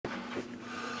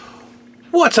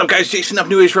What's up, guys? Jason of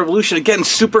New Age Revolution again,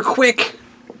 super quick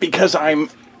because I'm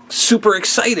super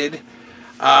excited.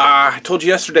 I told you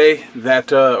yesterday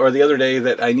that, or the other day,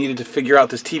 that I needed to figure out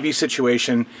this TV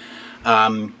situation.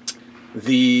 During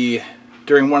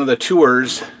one of the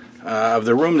tours of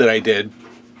the room that I did,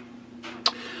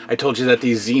 I told you that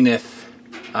the Zenith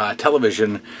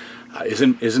television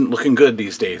isn't looking good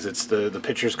these days. It's the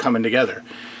pictures coming together.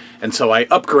 And so I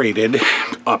downgraded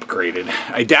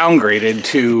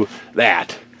to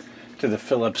the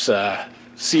Philips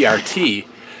CRT,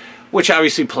 which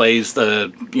obviously plays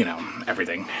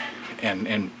everything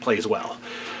and plays well.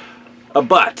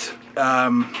 But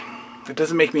it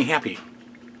doesn't make me happy.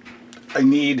 I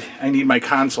need my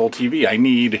console TV. I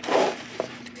need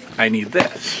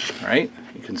this, right?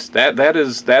 Because that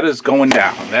is going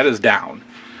down. That is down.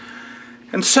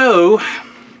 And so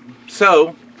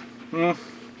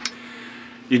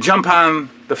you jump on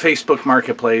the Facebook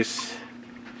Marketplace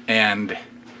and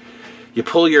you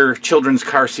pull your children's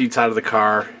car seats out of the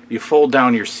car, you fold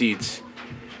down your seats,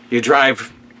 you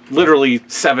drive literally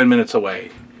 7 minutes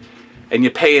away, and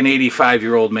you pay an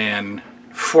 85-year-old man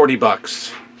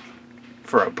 $40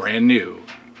 for a brand new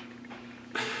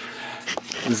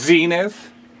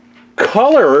Zenith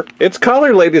color. It's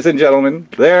color, ladies and gentlemen.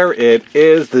 There it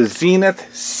is, the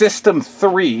Zenith System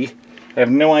 3. I have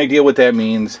no idea what that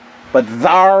means. But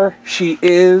there she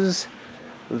is.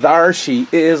 There she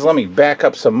is. Let me back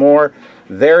up some more.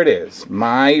 There it is.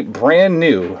 My brand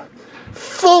new,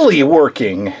 fully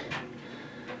working,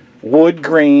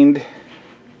 wood-grained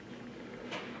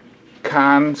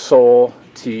console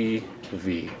TV.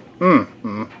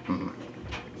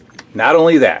 Not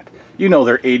only that, you know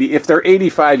if they're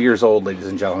 85 years old, ladies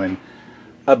and gentlemen,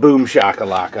 a boom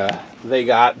shakalaka. They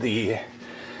got the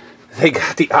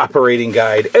operating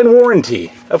guide and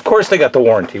warranty. Of course they got the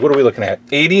warranty. What are we looking at?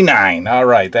 89. All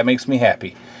right, that makes me happy.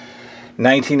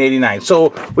 1989.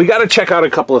 So we got to check out a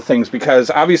couple of things because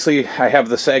obviously I have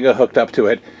the Sega hooked up to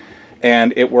it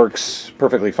and it works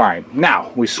perfectly fine.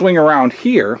 Now, we swing around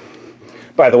here.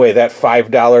 By the way, that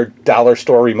 $5 dollar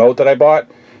store remote that I bought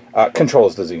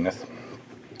controls the Zenith.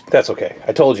 That's okay.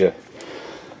 I told you.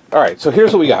 All right, so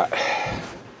here's what we got.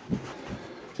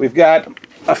 We've got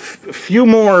a few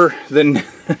more than,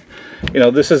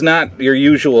 this is not your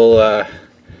usual,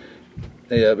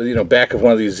 back of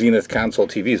one of these Zenith console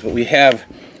TVs, but we have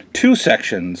two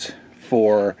sections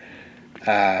for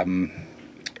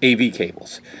AV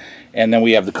cables, and then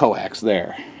we have the coax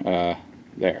there.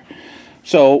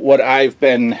 So what I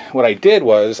did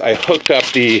was I hooked up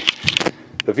the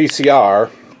VCR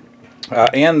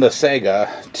and the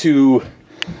Sega to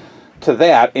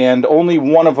that, and only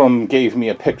one of them gave me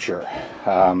a picture.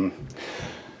 When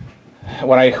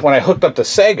I hooked up the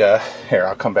Sega, here,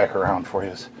 I'll come back around for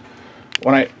you.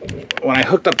 When I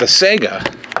hooked up the Sega,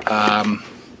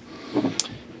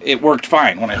 it worked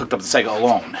fine when I hooked up the Sega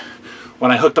alone.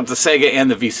 When I hooked up the Sega and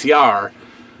the VCR,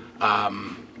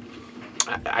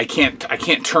 I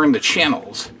can't turn the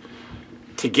channels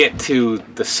to get to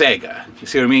the Sega. You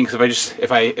see what I mean? Because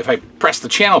if I press the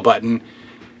channel button,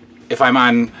 if I'm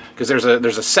on, because there's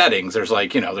a settings, there's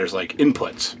like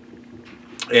inputs,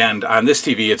 and on this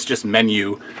TV it's just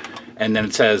menu, and then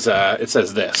it says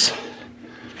this.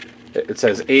 It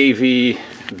says AV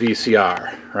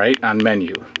VCR right on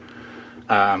menu.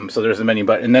 So there's the menu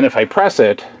button, and then if I press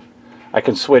it, I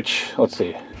can switch. Let's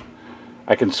see.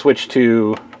 I can switch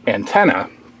to antenna,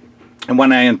 and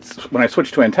when I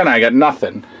switch to antenna, I got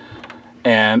nothing,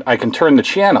 and I can turn the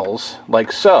channels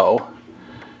like so.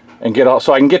 And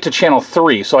so I can get to channel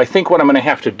 3. So I think what I'm going to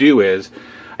have to do is,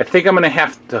 I think I'm going to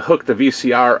have to hook the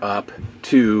VCR up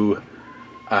to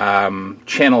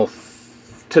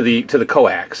to the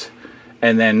coax,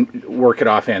 and then work it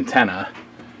off antenna,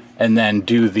 and then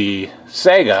do the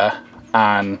Sega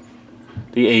on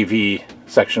the AV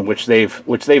section, which they've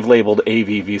labeled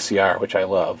AV VCR, which I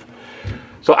love.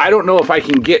 So I don't know if I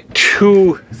can get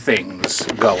two things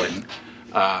going,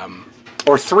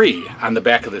 or three on the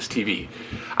back of this TV.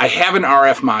 I have an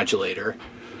RF modulator,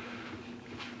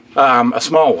 a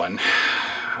small one,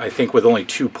 I think with only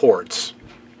 2 ports.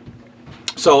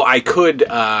 So I could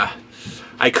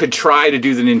try to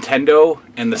do the Nintendo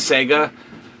and the Sega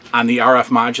on the RF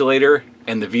modulator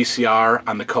and the VCR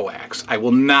on the coax. I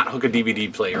will not hook a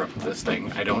DVD player up to this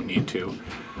thing. I don't need to.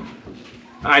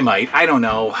 I might. I don't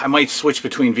know. I might switch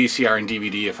between VCR and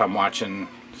DVD if I'm watching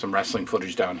some wrestling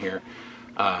footage down here.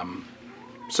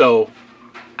 So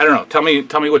I don't know. Tell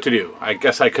me what to do. I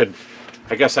guess I could,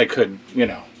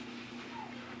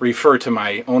 refer to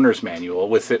my owner's manual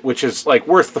with it, which is like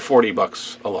worth the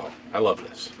 $40 alone. I love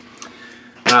this.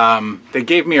 They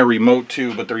gave me a remote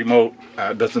too, but the remote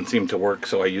doesn't seem to work,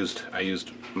 so I just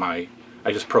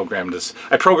programmed this.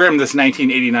 I programmed this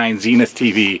 1989 Zenith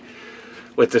TV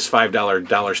with this $5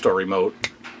 dollar store remote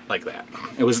like that.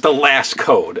 It was the last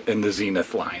code in the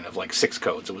Zenith line of like 6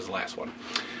 codes. It was the last one.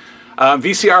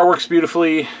 VCR works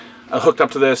beautifully hooked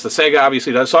up to this. The Sega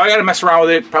obviously does. So I got to mess around with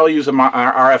it. Probably use a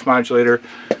RF modulator.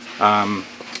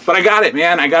 But I got it,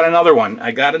 man. I got another one.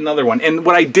 I got another one. And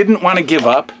what I didn't want to give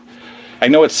up, I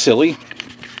know it's silly,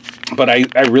 but I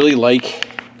really like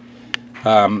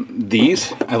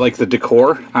these. I like the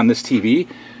decor on this TV,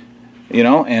 you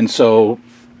know, and so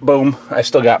boom, I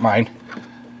still got mine.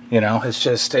 You know, it's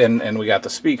just, and we got the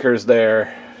speakers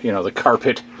there, you know, the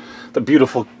carpet, the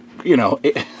beautiful, you know,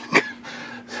 it's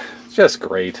just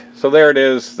great. So there it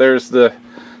is. There's the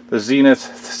Zenith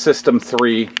System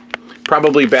 3.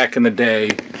 Probably back in the day,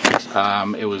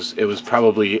 it was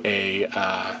probably a,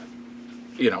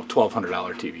 you know, $1,200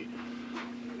 TV.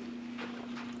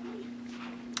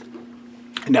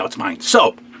 And now it's mine.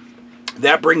 So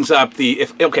that brings up the,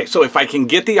 okay, so if I can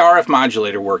get the RF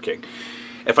modulator working,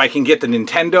 if I can get the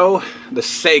Nintendo, the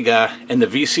Sega, and the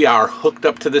VCR hooked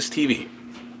up to this TV,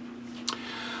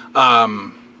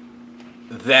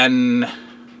 then,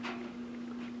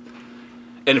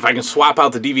 and if I can swap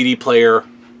out the DVD player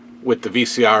with the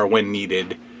VCR when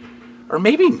needed, or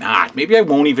maybe not, maybe I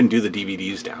won't even do the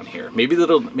DVDs down here. Maybe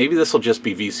this will just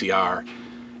be VCR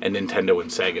and Nintendo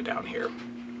and Sega down here,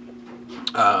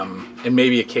 and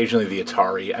maybe occasionally the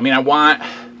Atari. I mean, I want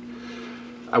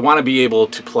to be able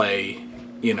to play,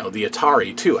 you know, the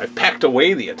Atari too. I've packed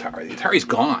away the Atari. The Atari's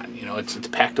gone. You know, it's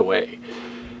packed away.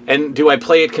 And do I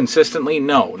play it consistently?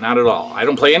 No, not at all. I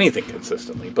don't play anything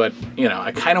consistently. But you know,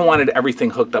 I kind of wanted everything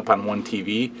hooked up on one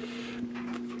TV,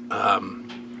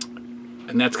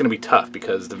 and that's going to be tough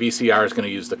because the VCR is going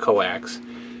to use the coax,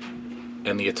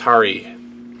 and the Atari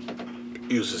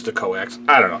uses the coax.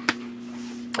 I don't know.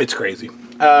 It's crazy.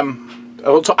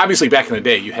 So obviously, back in the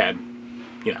day, you had,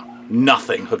 you know,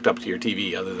 nothing hooked up to your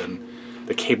TV other than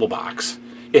the cable box,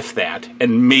 if that,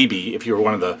 and maybe if you were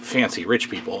one of the fancy rich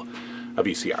people, a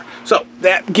VCR. So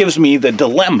that gives me the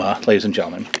dilemma, ladies and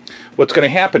gentlemen. What's going to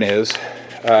happen is,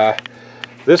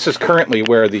 this is currently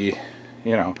where the,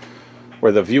 you know,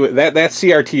 where the view, that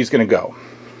CRT is going to go.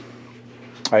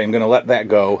 I am going to let that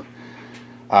go.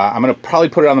 I'm going to probably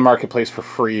put it on the marketplace for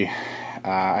free.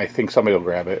 I think somebody will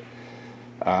grab it.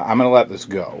 I'm going to let this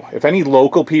go. If any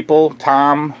local people,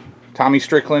 Tommy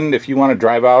Strickland, if you want to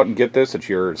drive out and get this, it's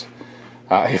yours.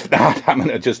 If not, I'm going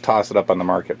to just toss it up on the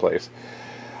marketplace.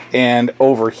 And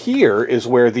over here is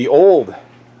where the old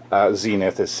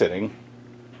Zenith is sitting.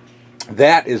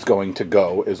 That is going to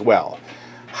go as well.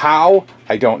 How?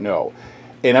 I don't know.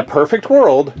 In a perfect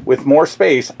world, with more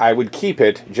space, I would keep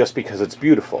it just because it's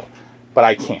beautiful. But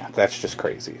I can't. That's just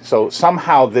crazy. So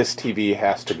somehow this TV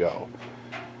has to go.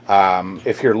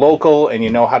 If you're local and you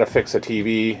know how to fix a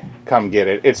TV, come get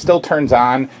it. It still turns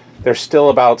on. There's still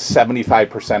about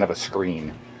 75% of a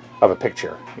screen of a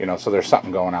picture, you know, so there's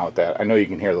something going on with that. I know you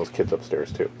can hear those kids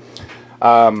upstairs too.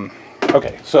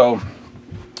 Okay, so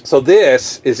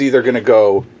this is either going to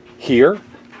go here,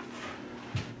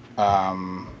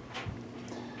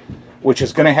 which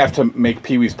is going to have to make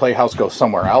Pee-wee's Playhouse go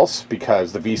somewhere else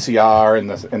because the VCR and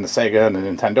the Sega and the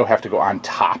Nintendo have to go on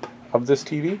top of this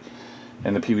TV,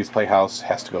 and the Pee-wee's Playhouse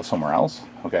has to go somewhere else.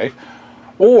 Okay,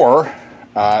 or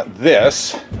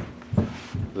this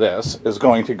is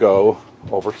going to go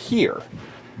over here,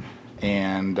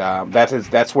 and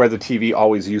that's where the TV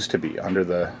always used to be, under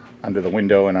the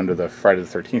window and under the Friday the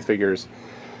 13th figures,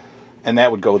 and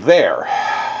that would go there.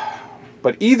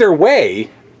 But either way,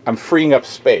 I'm freeing up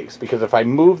space because if I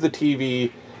move the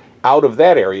TV out of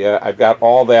that area, I've got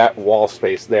all that wall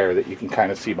space there that you can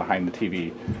kind of see behind the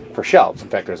TV for shelves. In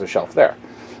fact, there's a shelf there.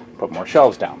 Put more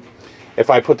shelves down. If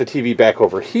I put the TV back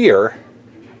over here,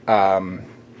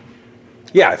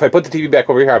 yeah, if I put the TV back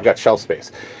over here, I've got shelf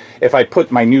space. If I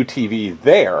put my new TV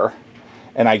there,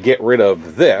 and I get rid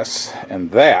of this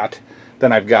and that,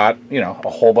 then I've got, you know, a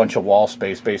whole bunch of wall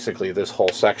space. Basically, this whole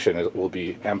section will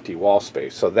be empty wall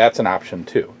space. So that's an option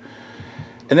too.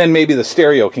 And then maybe the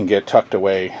stereo can get tucked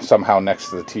away somehow next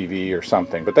to the TV or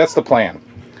something. But that's the plan.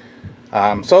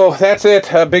 So that's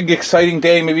it. A big, exciting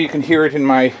day. Maybe you can hear it in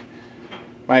my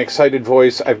excited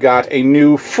voice. I've got a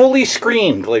new fully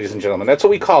screened, ladies and gentlemen. That's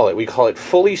what we call it. We call it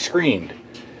fully screened.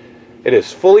 It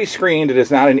is fully screened. It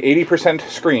is not an 80%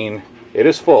 screen. It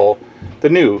is full. The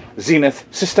new Zenith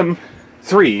System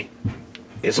 3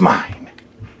 is mine.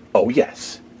 Oh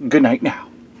yes. Good night now.